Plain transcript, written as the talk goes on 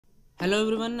Hello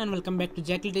everyone and welcome back to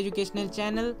Jacklet Educational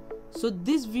channel. So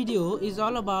this video is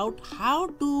all about how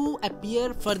to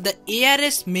appear for the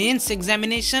ARS Mains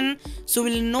examination. So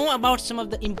we'll know about some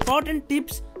of the important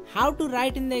tips, how to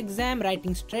write in the exam,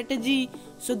 writing strategy.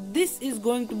 So this is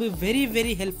going to be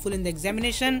very helpful in the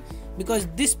examination because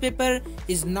this paper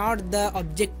is not the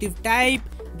objective type.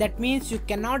 That means you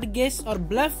cannot guess or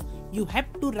bluff, you have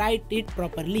to write it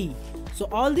properly. So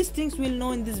all these things we'll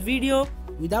know in this video.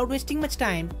 Without wasting much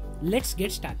time, let's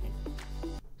get started.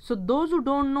 So those who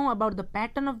don't know about the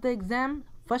pattern of the exam,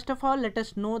 first of all let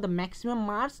us know the maximum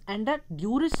marks and the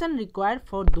duration required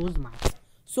for those marks.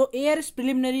 So ARS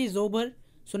preliminary is over.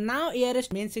 So now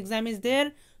ARS mains exam is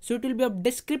there. So it will be of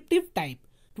descriptive type.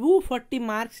 240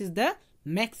 marks is the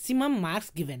maximum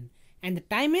marks given and the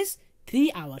time is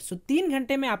 3 hours. So 3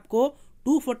 घंटे में आपको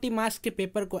 240 marks के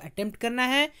paper को attempt करना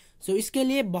है. So इसके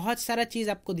लिए बहुत सारा चीज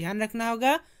आपको ध्यान रखना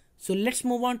होगा. So let's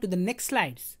move on to the next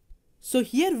slides. So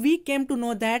here we came to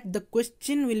know that the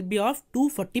question will be of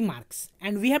 240 marks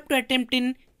and we have to attempt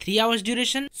in 3 hours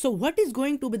duration. So what is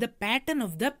going to be the pattern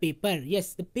of the paper?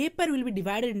 Yes, the paper will be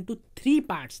divided into 3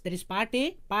 parts. That is part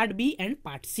A, part B and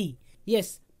part C.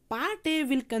 Yes, part A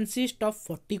will consist of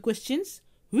 40 questions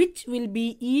which will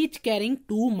be each carrying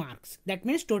 2 marks. That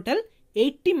means total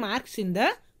 80 marks in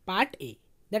the part A.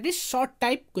 That is short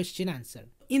type question answer.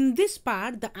 In this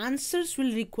part, the answers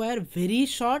will require very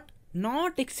short,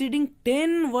 not exceeding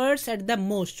 10 words at the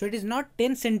most. So it is not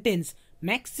 10 sentences.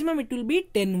 Maximum it will be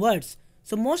 10 words.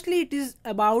 So mostly it is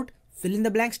about fill in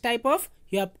the blanks type of,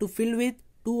 you have to fill with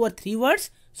 2 or 3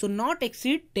 words. So not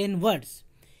exceed 10 words.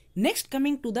 Next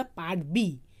coming to the part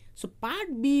B. So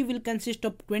part B will consist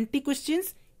of 20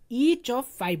 questions, each of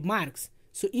 5 marks.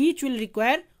 So each will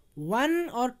require 1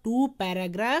 or 2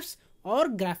 paragraphs or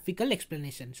graphical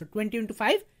explanation. So 20 into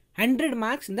 5, 100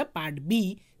 marks in the part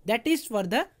B. That is for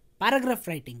the paragraph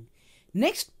writing.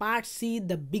 Next part C,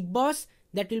 the big boss,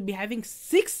 that will be having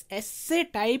 6 essay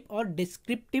type or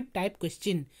descriptive type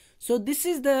question. So this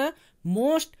is the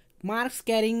most marks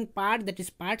carrying part, that is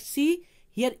part C.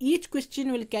 Here each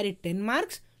question will carry 10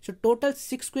 marks. So total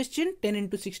 6 question, 10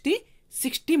 into 60,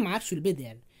 60 marks will be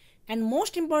there. And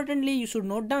most importantly, you should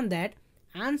note down that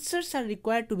answers are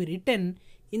required to be written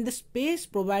in the space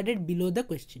provided below the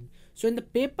question. So in the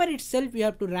paper itself you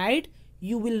have to write,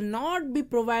 you will not be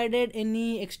provided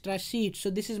any extra sheets. So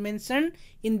this is mentioned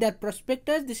in the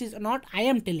prospectus. This is not I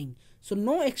am telling. So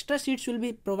no extra sheets will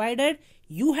be provided.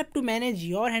 You have to manage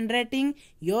your handwriting,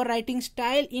 your writing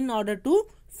style in order to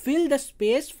fill the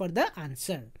space for the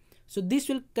answer. So this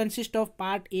will consist of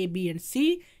part A, B and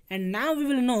C. And now we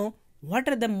will know what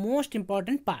are the most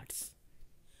important parts.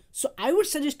 So I would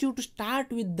suggest you to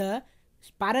start with the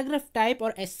paragraph type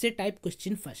or essay type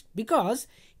question first, because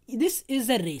this is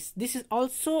a race. This is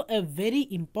also a very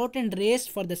important race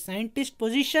for the scientist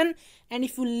position, and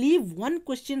if you leave one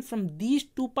question from these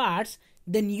 2 parts,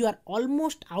 then you are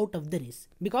almost out of the race,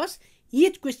 because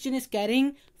each question is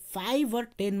carrying 5 or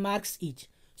 10 marks each.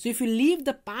 So if you leave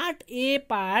the part A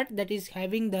part, that is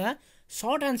having the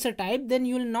short answer type, then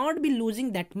you will not be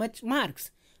losing that much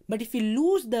marks. But if you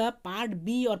lose the part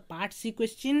B or part C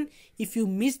question, if you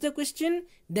miss the question,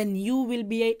 then you will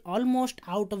be almost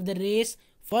out of the race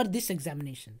for this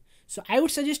examination. So I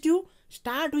would suggest you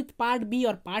start with part B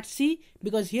or part C,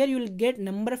 because here you will get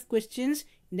number of questions,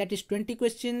 that is 20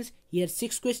 questions, here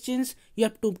 6 questions. You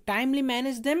have to timely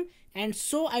manage them, and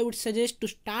so I would suggest to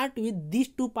start with these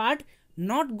 2 parts,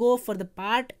 not go for the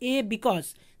part A,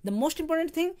 because the most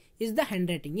important thing is the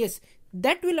handwriting. Yes,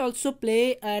 that will also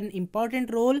play an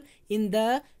important role in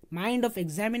the mind of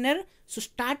examiner. So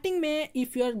starting May,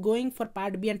 if you are going for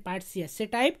part B and part C essay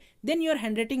type, then your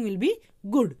handwriting will be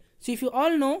good. So if you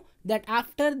all know that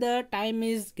after the time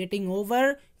is getting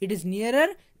over, it is nearer,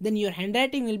 then your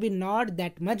handwriting will be not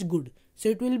that much good. So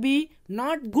it will be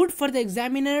not good for the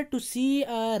examiner to see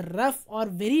a rough or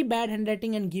very bad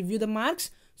handwriting and give you the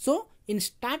marks. So in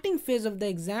starting phase of the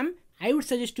exam, I would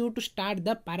suggest you to start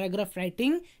the paragraph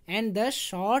writing and the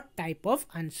short type of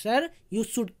answer. You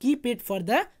should keep it for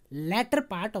the latter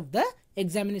part of the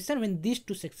examination when these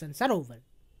 2 sections are over.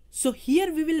 So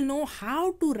here we will know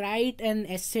how to write an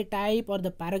essay type or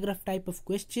the paragraph type of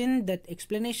question, that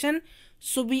explanation.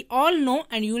 So we all know,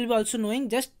 and you will be also knowing,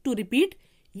 just to repeat,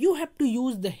 you have to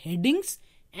use the headings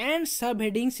and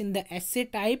subheadings in the essay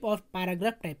type or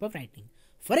paragraph type of writing.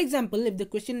 For example, if the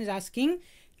question is asking,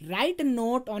 write a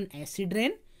note on acid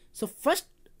rain. So first,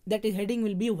 that is heading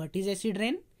will be what is acid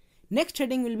rain. Next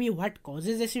heading will be what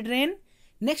causes acid rain.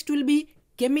 Next will be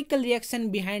chemical reaction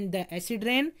behind the acid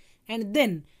rain. And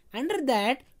then under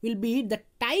that will be the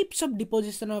types of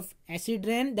deposition of acid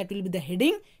rain. That will be the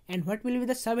heading. And what will be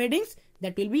the subheadings?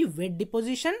 that will be wet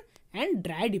deposition and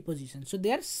dry deposition. So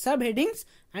they are subheadings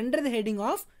under the heading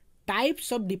of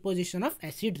types of deposition of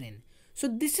acid rain. So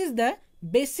this is the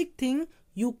basic thing.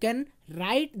 You can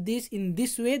write this in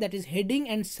this way, that is heading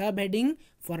and subheading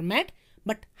format.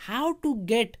 But how to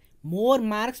get more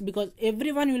marks, because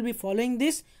everyone will be following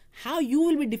this, how you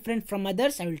will be different from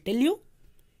others, I will tell you.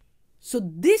 So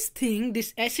this thing,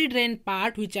 this acid rain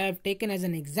part which I have taken as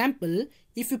an example,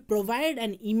 if you provide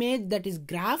an image that is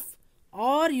graph,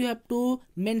 or you have to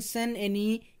mention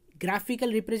any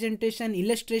graphical representation,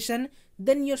 illustration,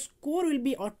 then your score will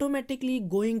be automatically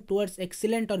going towards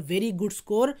excellent or very good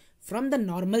score from the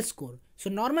normal score. So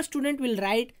normal student will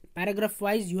write paragraph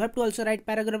wise, you have to also write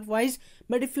paragraph wise,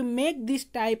 but if you make this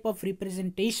type of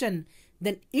representation,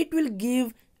 then it will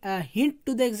give a hint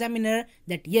to the examiner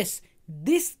that yes,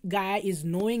 this guy is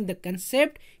knowing the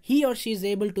concept, he or she is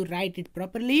able to write it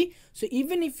properly. So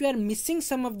even if you are missing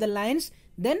some of the lines,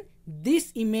 then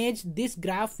this image, this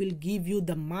graph will give you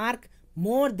the mark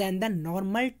more than the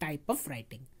normal type of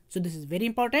writing. So this is very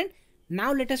important.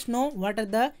 Now let us know what are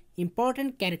the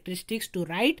important characteristics to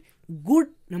write good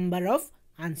number of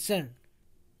answer.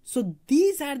 So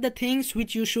these are the things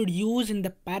which you should use in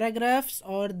the paragraphs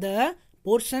or the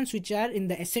portions which are in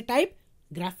the essay type: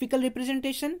 graphical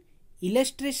representation,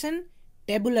 illustration,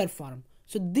 tabular form.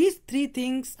 So these three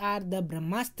things are the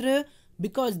Brahmastra,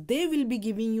 because they will be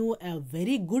giving you a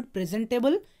very good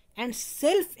presentable and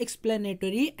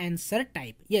self-explanatory answer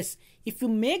type. Yes, if you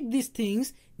make these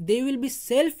things, they will be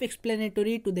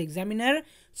self-explanatory to the examiner.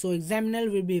 So examiner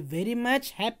will be very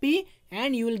much happy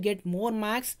and you will get more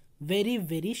marks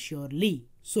very surely.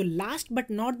 So last but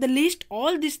not the least,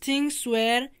 all these things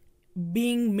were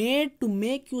being made to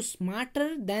make you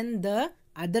smarter than the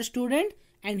other student,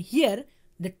 and here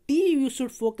the T you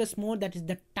should focus more, that is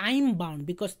the time bound,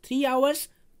 because 3 hours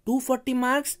 240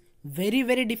 marks,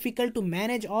 very difficult to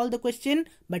manage all the question.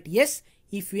 But yes,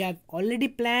 if you have already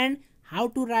planned how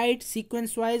to write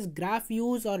sequence wise graph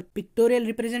use or pictorial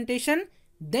representation,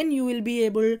 then you will be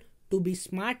able to be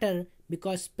smarter,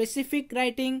 because specific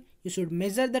writing you should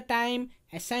measure the time,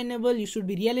 assignable, you should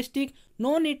be realistic.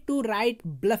 No need to write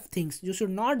bluff things. You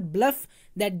should not bluff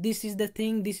that this is the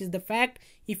thing, this is the fact.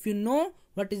 If you know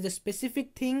what is the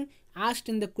specific thing asked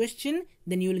in the question,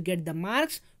 then you will get the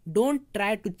marks. Don't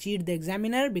try to cheat the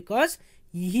examiner, because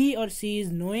he or she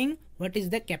is knowing what is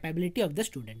the capability of the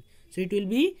student. So it will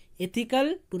be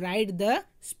ethical to write the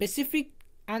specific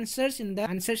answers in the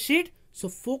answer sheet. So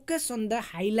focus on the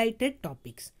highlighted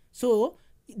topics. So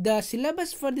the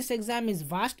syllabus for this exam is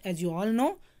vast, as you all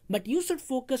know, but you should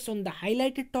focus on the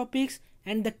highlighted topics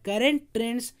and the current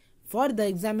trends for the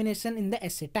examination in the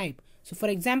essay type. So for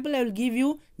example, I will give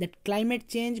you that climate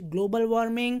change, global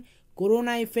warming,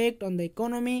 corona effect on the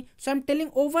economy. So I'm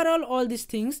telling overall all these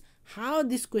things, how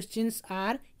these questions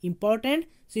are important.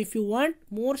 So if you want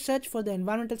more search for the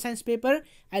environmental science paper,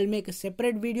 I'll make a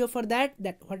separate video for that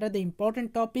what are the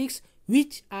important topics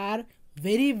which are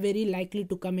very likely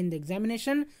to come in the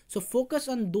examination. So focus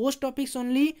on those topics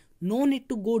only. No need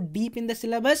to go deep in the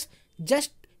syllabus.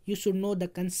 Just you should know the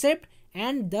concept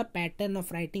and the pattern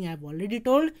of writing I have already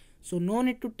told. So no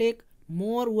need to take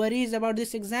more worries about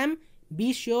this exam.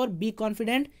 Be sure, be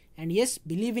confident, and yes,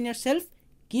 believe in yourself,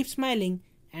 keep smiling,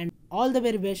 and all the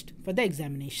very best for the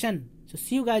examination. So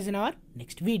see you guys in our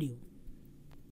next video.